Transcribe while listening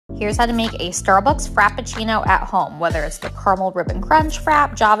Here's how to make a Starbucks Frappuccino at home, whether it's the caramel ribbon crunch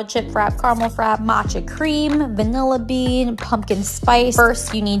frap, Java chip frap, caramel frap, matcha cream, vanilla bean, pumpkin spice.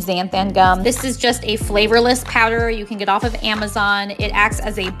 First, you need xanthan gum. This is just a flavorless powder you can get off of Amazon. It acts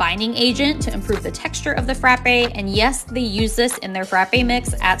as a binding agent to improve the texture of the frappe, and yes, they use this in their frappe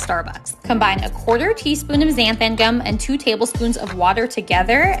mix at Starbucks. Combine a 1/4 teaspoon of xanthan gum and 2 tablespoons of water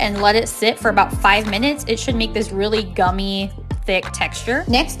together and let it sit for about 5 minutes. It should make this really gummy, thick texture.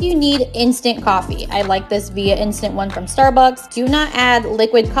 Next, you need instant coffee. I like this Via Instant one from Starbucks. Do not add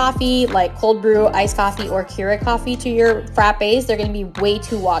liquid coffee like cold brew, iced coffee, or Keurig coffee to your frappes. They're gonna be way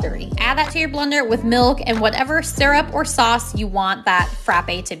too watery. Add that to your blender with milk and whatever syrup or sauce you want that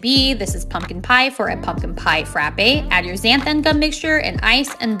frappe to be. This is pumpkin pie for a pumpkin pie frappe. Add your xanthan gum mixture and ice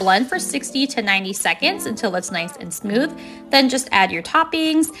and blend for 60 to 90 seconds until it's nice and smooth. Then just add your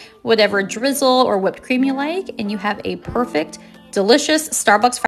toppings, whatever drizzle or whipped cream you like, and you have a perfect, delicious Starbucks